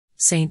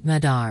Saint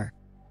Medard.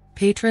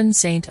 Patron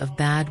saint of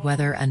bad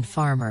weather and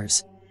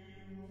farmers.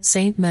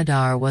 Saint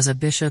Medard was a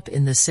bishop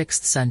in the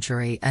 6th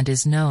century and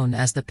is known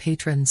as the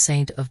patron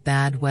saint of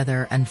bad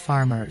weather and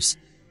farmers.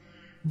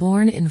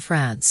 Born in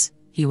France,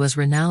 he was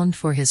renowned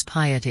for his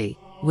piety,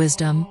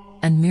 wisdom,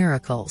 and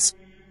miracles.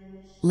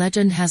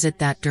 Legend has it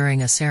that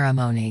during a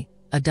ceremony,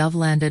 a dove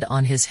landed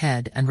on his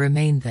head and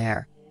remained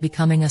there,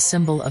 becoming a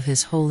symbol of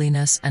his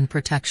holiness and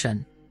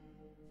protection.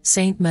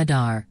 Saint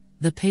Medard,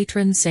 the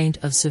patron saint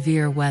of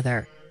severe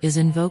weather, is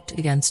invoked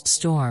against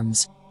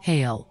storms,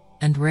 hail,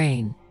 and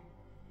rain.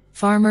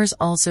 Farmers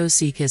also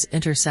seek his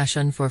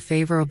intercession for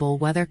favorable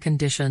weather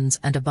conditions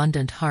and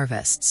abundant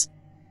harvests.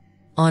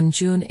 On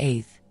June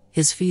 8,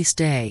 his feast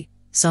day,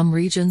 some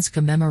regions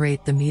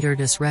commemorate the Meter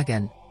des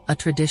Regen, a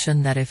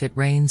tradition that if it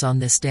rains on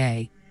this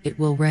day, it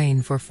will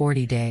rain for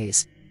 40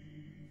 days.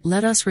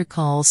 Let us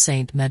recall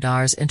Saint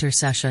Medard's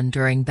intercession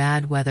during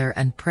bad weather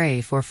and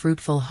pray for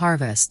fruitful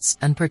harvests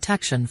and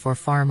protection for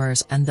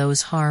farmers and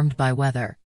those harmed by weather.